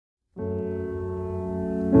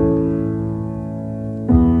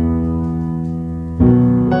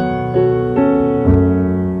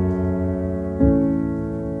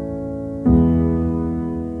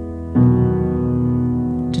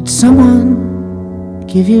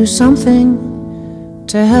give you something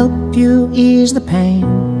to help you ease the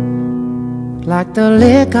pain. Like the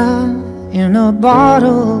liquor in a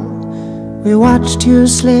bottle, we watched you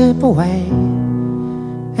slip away.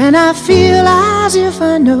 And I feel as if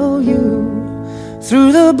I know you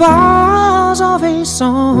through the bars of a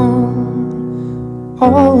song.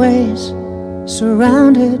 Always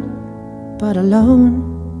surrounded but alone.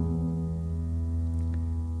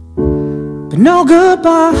 But no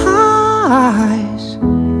goodbyes,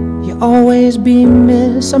 you always be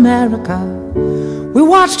Miss America. We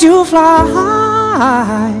watched you fly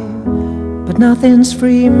high, but nothing's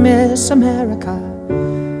free, Miss America.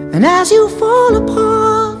 And as you fall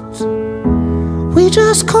apart, we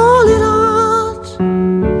just call it art.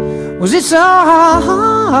 Was it so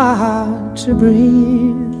hard to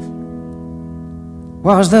breathe?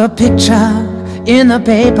 Was the picture in the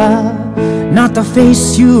paper not the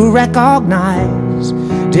face you recognize?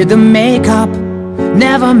 Did the makeup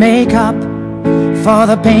never make up for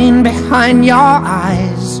the pain behind your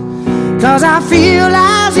eyes? 'Cause I feel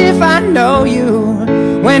as if I know you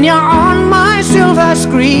when you're on my silver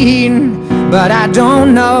screen, but I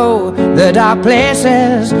don't know the dark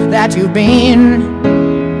places that you've been.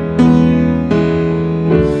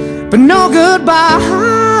 But no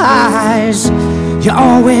goodbyes, you'll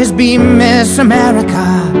always be Miss America.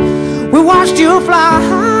 We watched you fly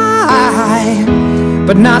high,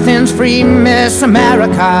 but nothing's free, Miss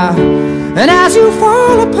America. And as you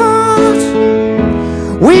fall apart,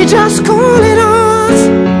 we just call it art.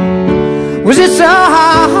 Was it so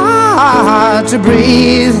hard to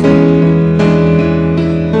breathe?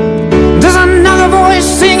 There's another voice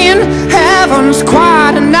singing heaven's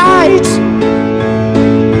quiet night,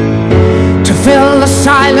 to fill the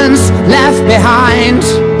silence left behind.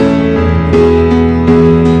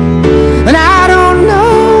 And I don't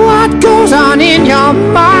know what goes on in your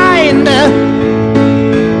mind.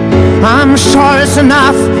 I'm sure it's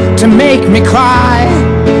enough to make me cry.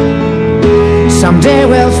 Someday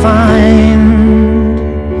we'll find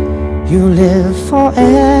you live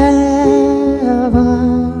forever.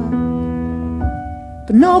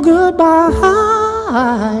 But no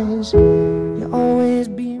goodbyes, you'll always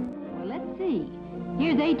be. Well, let's see.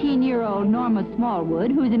 Here's 18-year-old Norma Smallwood,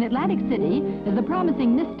 who's in Atlantic City as the promising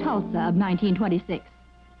Miss Tulsa of 1926.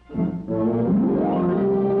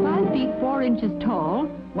 5 feet 4 inches tall,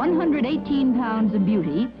 118 pounds of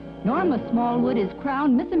beauty, Norma Smallwood is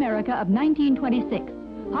crowned Miss America of 1926.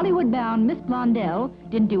 Hollywood-bound Miss Blondell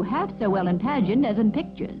didn't do half so well in pageant as in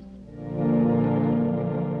pictures.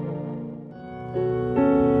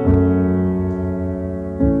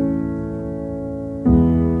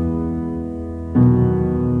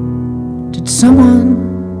 Did someone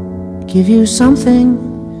give you something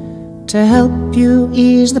to help you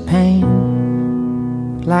ease the pain?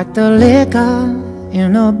 Like the liquor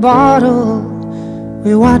in a bottle,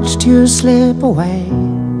 we watched you slip away.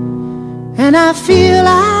 And I feel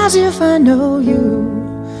as if I know you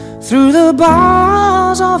through the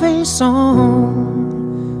bars of a song.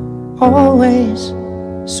 Always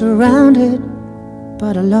surrounded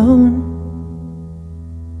but alone.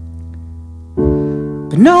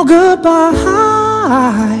 But no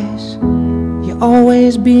goodbyes, you'll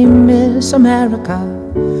always be Miss America.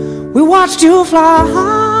 We watched you fly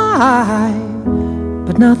high,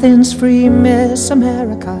 but nothing's free, Miss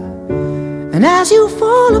America. And as you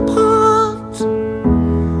fall apart,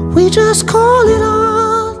 we just call it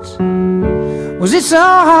art. Was it so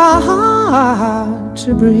hard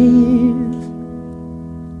to breathe?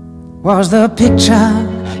 Was the picture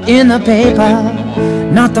in the paper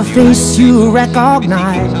not the face you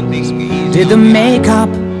recognize? Did the makeup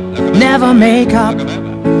never make up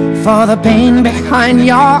for the pain behind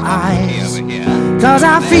your eyes? 'Cause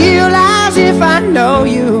I feel as if I know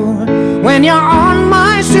you when you're on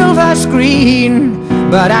my silver screen,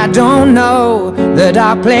 but I don't know the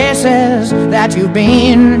dark places that you've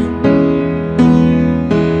been.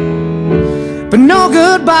 But no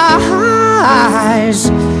goodbyes,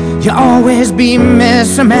 you'll always be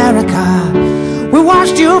Miss America. We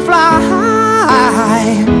watched you fly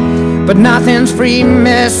high, but nothing's free,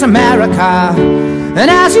 Miss America. And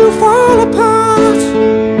as you fall apart,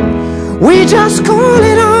 we just call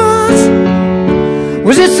it art.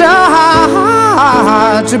 Was it so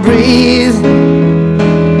hard to breathe?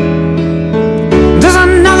 There's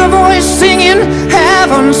another voice singing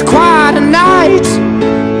heaven's quiet night,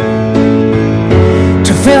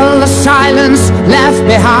 to fill the silence left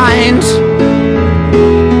behind.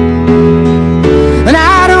 And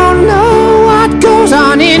I don't know what goes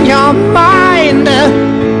on in your mind.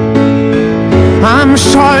 I'm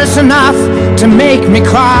sure it's enough to make me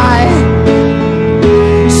cry.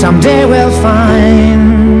 Someday we'll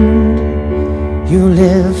find you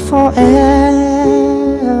live forever,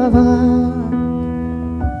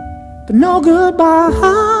 but no goodbyes.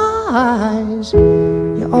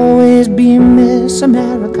 You'll always be Miss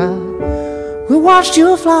America. We watched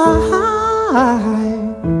you fly,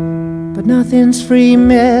 but nothing's free,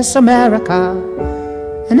 Miss America.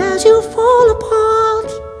 And as you fall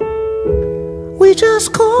apart, we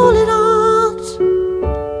just call it art.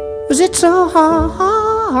 Was it so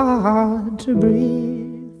hard to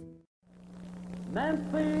breathe?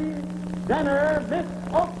 Nancy Denner, Miss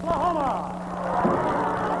Oklahoma.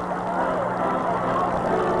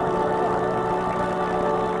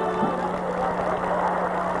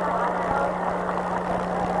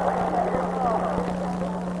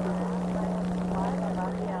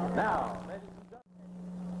 Now, ladies and gentlemen,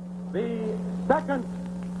 the second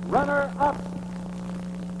runner-up,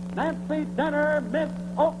 Nancy Denner, Miss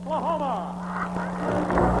Oklahoma.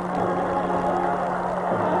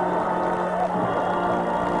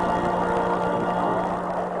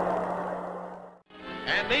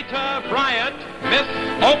 Anita Bryant, Miss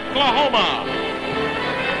Oklahoma.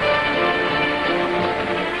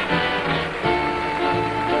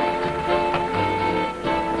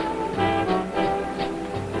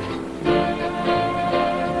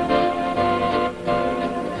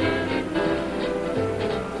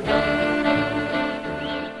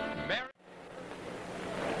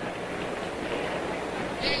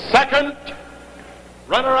 Second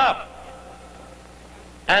runner-up,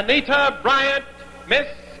 Anita Bryant, Miss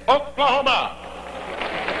Oklahoma.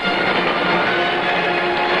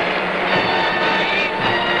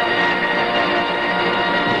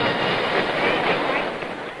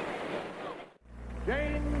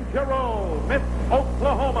 Jane Giroux, Miss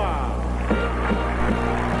Oklahoma.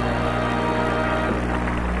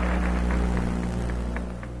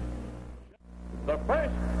 The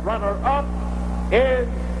first runner-up is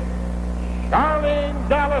Charlene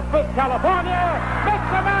Dallas, Miss California, Miss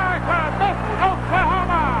America, Miss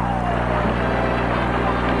Oklahoma.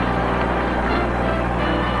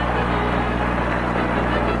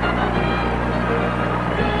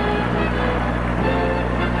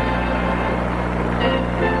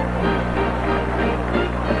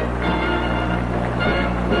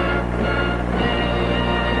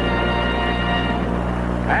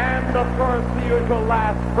 And of course, the usual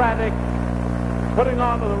last frantic putting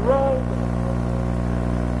on the robe,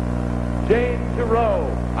 Jane Giroux,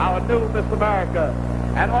 our new Miss America.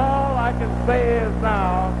 And all I can say is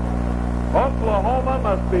now, Oklahoma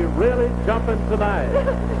must be really jumping tonight.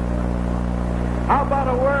 How about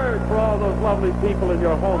a word for all those lovely people in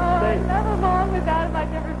your home state? Never long without him,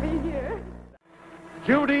 I'd never be here.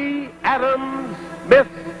 Judy Adams, Miss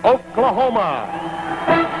Oklahoma.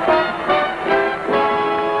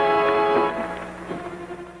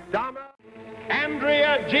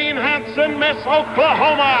 Andrea Jean Hansen, Miss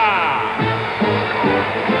Oklahoma.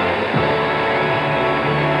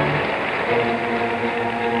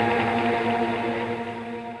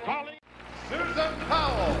 Susan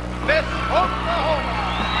Powell, Miss Oklahoma.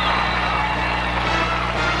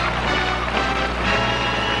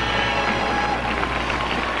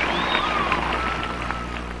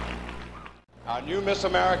 Our new Miss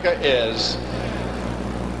America is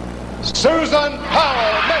Susan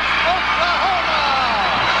Powell, Miss Oklahoma.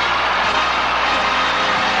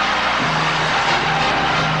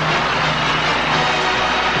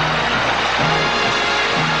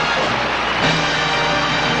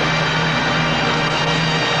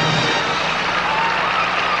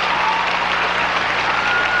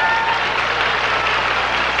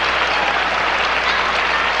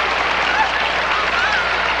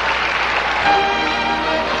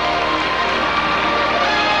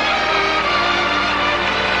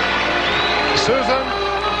 Susan,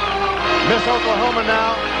 Miss Oklahoma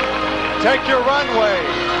now, take your runway.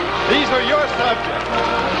 These are your subjects.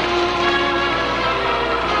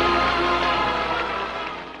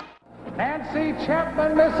 Nancy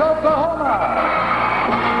Chapman, Miss Oklahoma.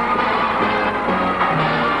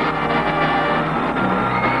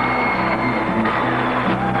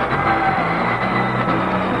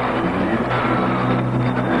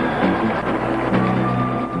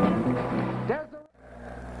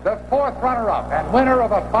 The fourth runner-up and winner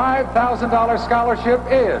of a $5,000 scholarship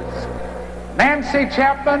is Nancy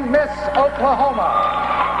Chapman, Miss Oklahoma.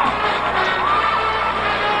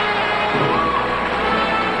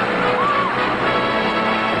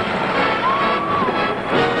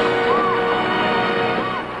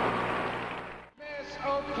 Miss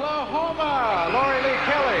Oklahoma, Lori Lee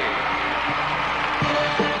Kelly.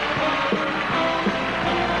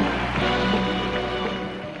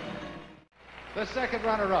 The second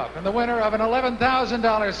runner runner-up and the winner of an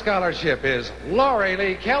 $11,000 scholarship is Lori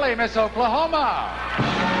Lee Kelly, Miss Oklahoma.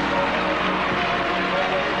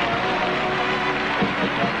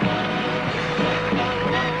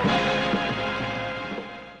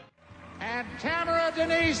 And Tamara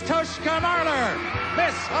Denise Tushka-Marler,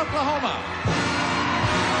 Miss Oklahoma.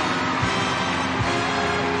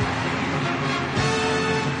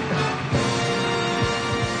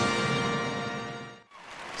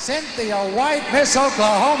 Cynthia White, Miss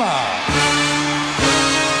Oklahoma.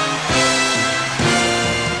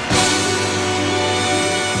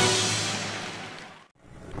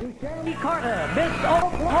 Jeremy Carter, Miss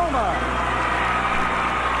Oklahoma.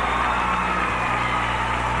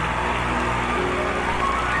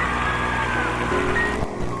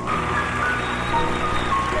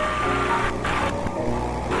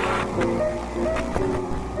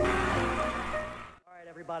 All right,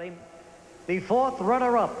 everybody. The fourth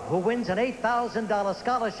runner-up who wins an $8,000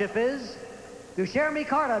 scholarship is Jeremy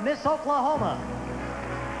Carter, Miss Oklahoma.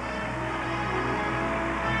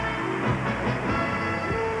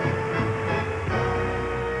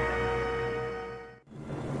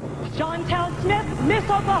 Chantel Smith, Miss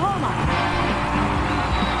Oklahoma.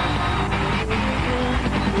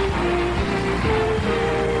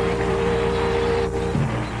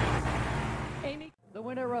 The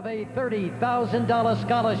winner of a $30,000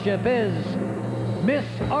 scholarship is Miss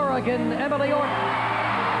Oregon, Emily Orton.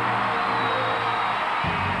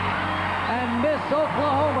 And Miss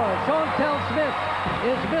Oklahoma, Chantel Smith,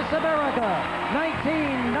 is Miss America,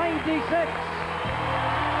 1996.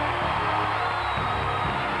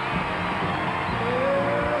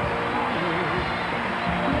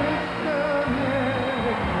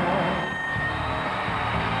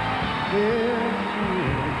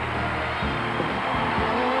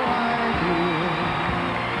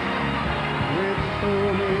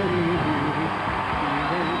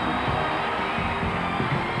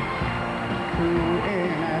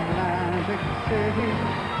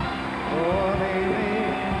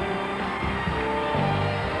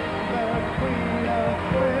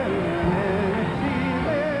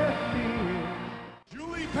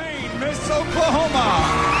 Julie Payne, Miss Oklahoma.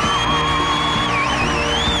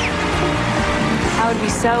 I would be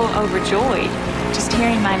so overjoyed. Just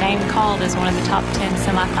hearing my name called as one of the top 10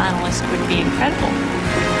 semifinalists would be incredible.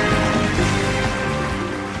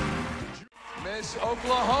 Miss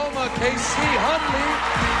Oklahoma, Casey Huntley.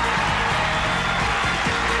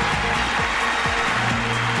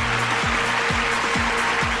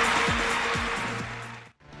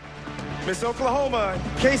 Miss Oklahoma,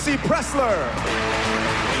 Casey Pressler.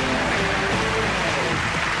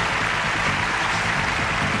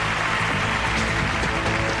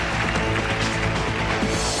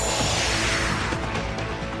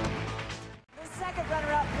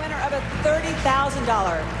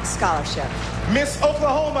 $30,000 scholarship. Miss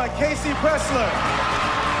Oklahoma, Casey Pressler.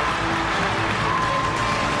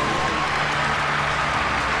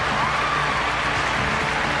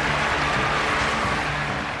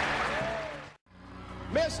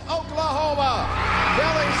 Miss Oklahoma,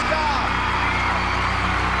 Kelly Scott.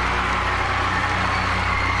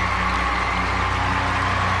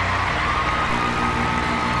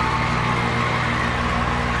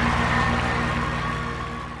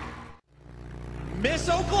 Miss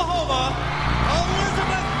Oklahoma,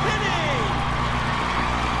 Elizabeth Finney.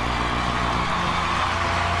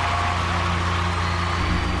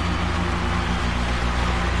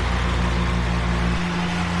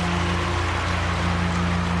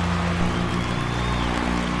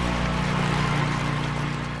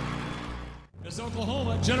 Miss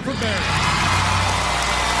Oklahoma, Jennifer Barrett.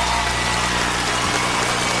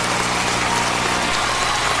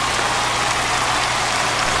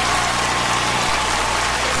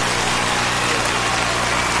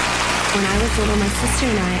 When I was little, my sister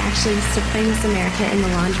and I actually used to play Miss America in the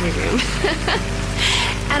laundry room.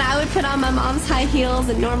 And I would put on my mom's high heels,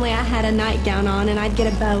 and normally I had a nightgown on, and I'd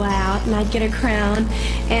get a bow out, and I'd get a crown,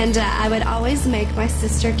 and I would always make my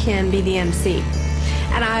sister Kim be the MC.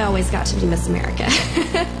 And I always got to be Miss America.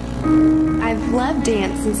 I've loved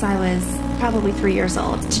dance since I was probably 3 years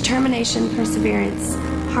old. Determination, perseverance,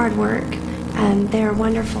 hard work, they're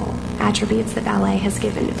wonderful attributes that ballet has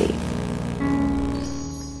given to me.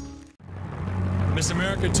 Miss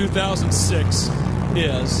America 2006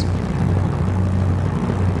 is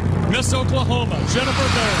Miss Oklahoma, Jennifer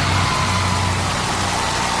Barrett.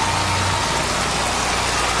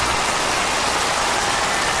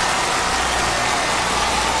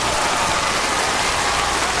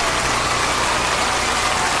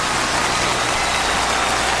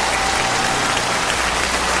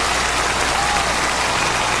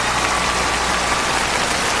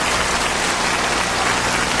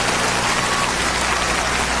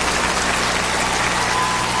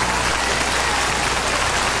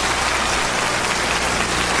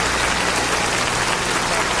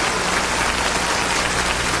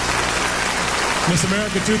 Miss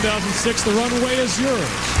America 2006, the runway is yours.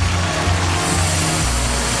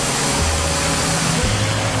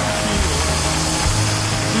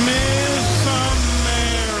 Miss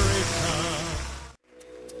America.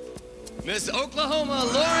 Miss Oklahoma,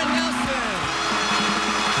 Lauren Nelson.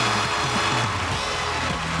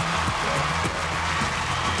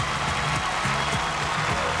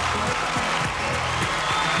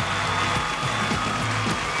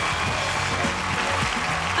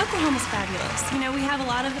 Oklahoma's fabulous. You know, we have a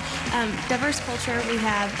lot of diverse culture. We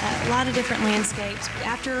have a lot of different landscapes.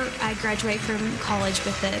 After I graduate from college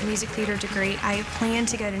with the music theater degree, I plan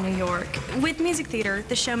to go to New York. With music theater,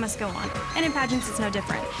 the show must go on. And in pageants, it's no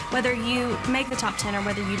different. Whether you make the top 10 or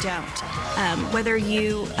whether you don't, whether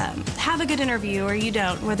you have a good interview or you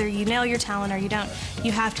don't, whether you nail your talent or you don't,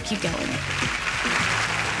 you have to keep going.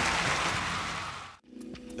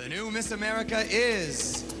 The new Miss America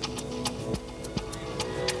is...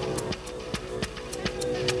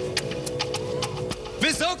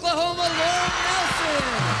 Miss Oklahoma, Lauren Nelson.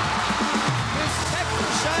 Miss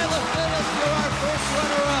Texas, Shyla Phillips, you're our first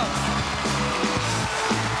runner-up.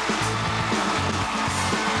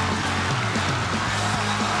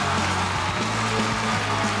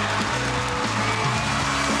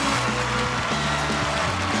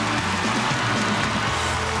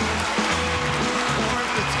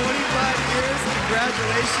 For 25 years,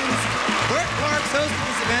 congratulations. Burt Parks hosted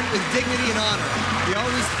this event with dignity and honor. We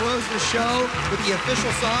always close the show with the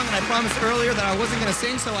official song, and I promised earlier that I wasn't going to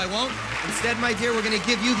sing, so I won't. Instead, my dear, we're going to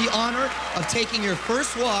give you the honor of taking your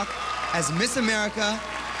first walk as Miss America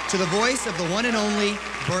to the voice of the one and only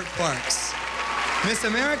Burt Parks. Miss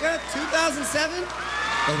America 2007,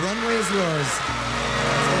 the runway is yours.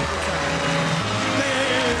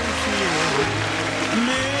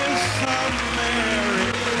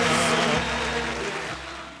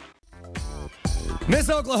 Miss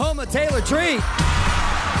Oklahoma, Taylor Treat.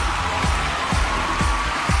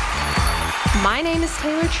 My name is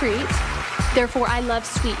Taylor Treat, therefore I love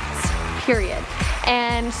sweets, period.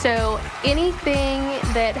 And so anything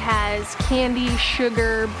that has candy,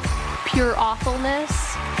 sugar, pure awfulness,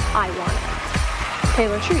 I want it.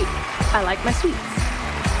 Taylor Treat, I like my sweets.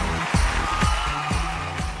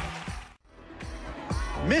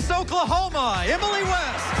 Miss Oklahoma, Emily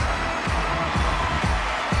West.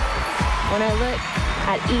 When I look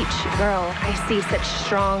at each girl, I see such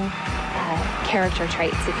strong character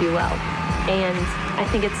traits, if you will. And I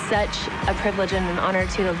think it's such a privilege and an honor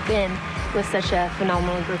to have been with such a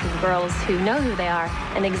phenomenal group of girls who know who they are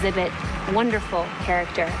and exhibit wonderful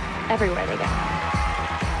character everywhere they go.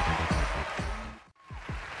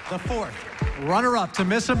 The fourth runner-up to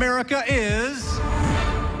Miss America is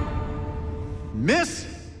Miss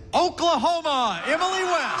Oklahoma, Emily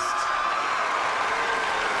West.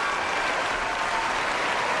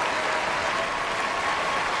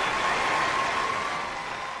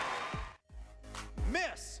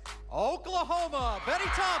 Oklahoma, Betty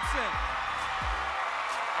Thompson.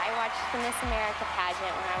 I watched the Miss America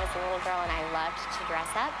pageant when I was a little girl, and I loved to dress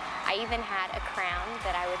up. I even had a crown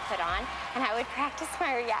that I would put on, and I would practice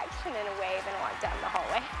my reaction in a wave and walk down the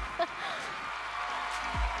hallway.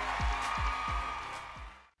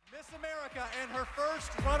 Miss America and her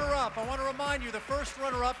first runner-up. I want to remind you, the first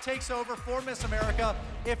runner-up takes over for Miss America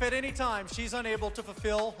if at any time she's unable to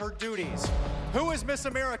fulfill her duties. Who is Miss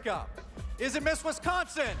America? Is it Miss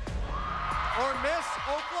Wisconsin or Miss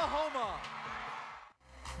Oklahoma?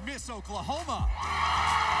 Miss Oklahoma,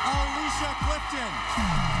 Alicia Clifton.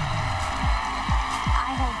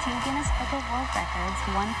 I hold 2 Guinness Book of World Records,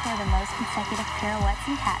 one for the most consecutive pirouettes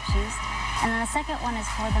and tap shoes, and then the second one is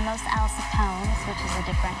for the most Alcetones, which is a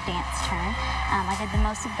different dance turn. I did the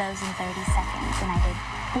most of those in 30 seconds, and I did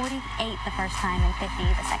 48 the first time and 50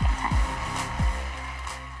 the second time.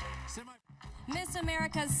 Miss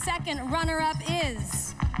America's second runner-up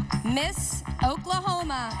is Miss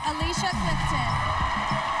Oklahoma, Alicia Clifton.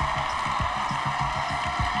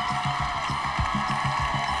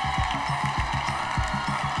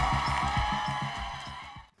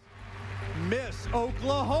 Miss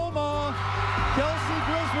Oklahoma, Kelsey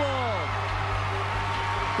Griswold.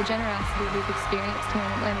 The generosity we've experienced here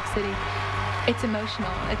in Atlantic City, it's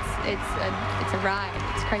emotional. It's a ride.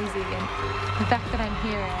 It's crazy, and the fact that I'm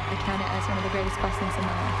here, I count it as one of the greatest blessings in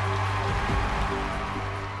my life.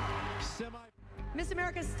 Miss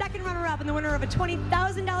America's second runner-up and the winner of a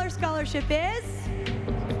 $20,000 scholarship is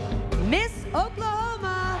Miss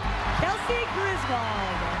Oklahoma, Kelsey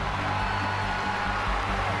Griswold.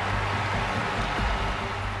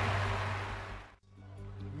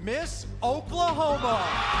 Miss Oklahoma,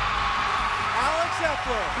 Alex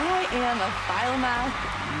Epler. I am a file mouth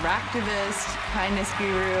activist, kindness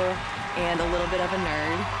guru, and a little bit of a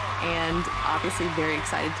nerd, and obviously very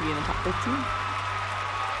excited to be in the top 15.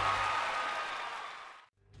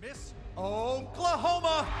 Miss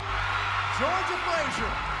Oklahoma, Georgia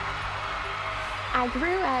Frazier. I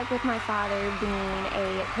grew up with my father being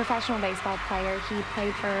a professional baseball player. He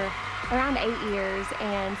played for around 8 years,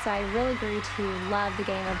 and so I really grew to love the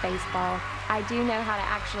game of baseball. I do know how to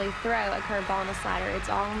actually throw a curveball and a slider. It's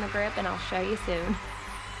all in the grip, and I'll show you soon.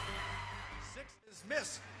 Sixth is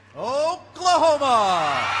Miss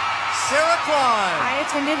Oklahoma, Sarah Klein. I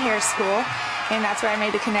attended hair school, and that's where I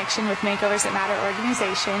made the connection with Makeovers That Matter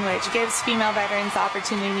organization, which gives female veterans the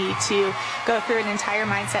opportunity to go through an entire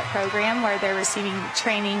mindset program where they're receiving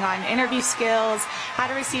training on interview skills, how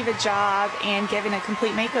to receive a job, and given a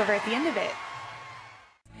complete makeover at the end of it.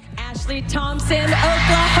 Ashleigh Thompson,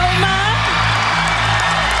 Oklahoma.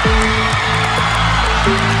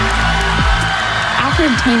 After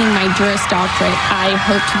obtaining my Juris Doctorate, I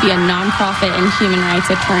hope to be a nonprofit and human rights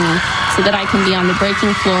attorney so that I can be on the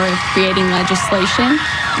breaking floor of creating legislation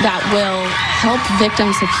that will help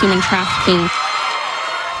victims of human trafficking.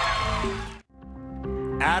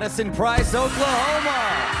 Addison Price, Oklahoma.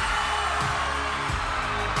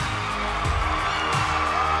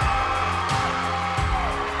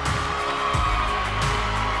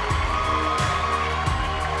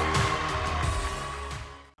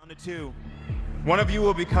 Round of two. One of you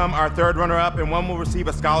will become our third runner-up, and one will receive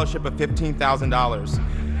a scholarship of $15,000.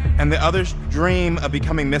 And the other's dream of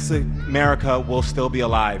becoming Miss America will still be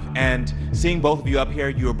alive. And seeing both of you up here,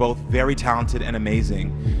 you are both very talented and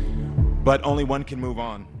amazing. But only one can move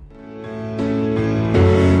on.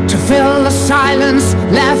 To fill the silence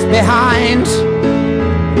left behind.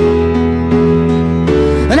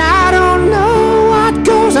 And I don't know what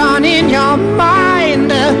goes on in your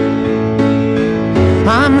mind.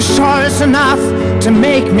 I'm sure it's enough to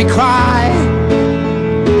make me cry.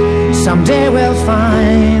 Someday we'll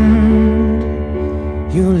find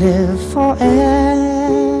you live forever.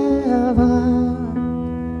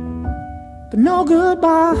 But no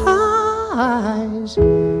goodbyes.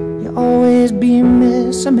 You'll always be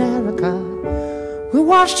Miss America. We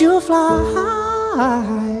watched you fly,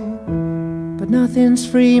 but nothing's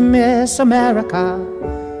free, Miss America.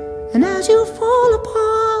 And as you fall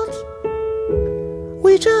apart,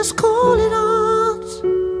 we just call it art.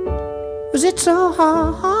 Was it so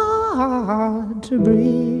hard to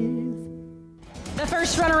breathe? The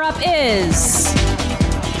first runner-up is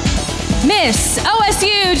Miss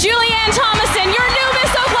OSU, Julianne Thomason, your new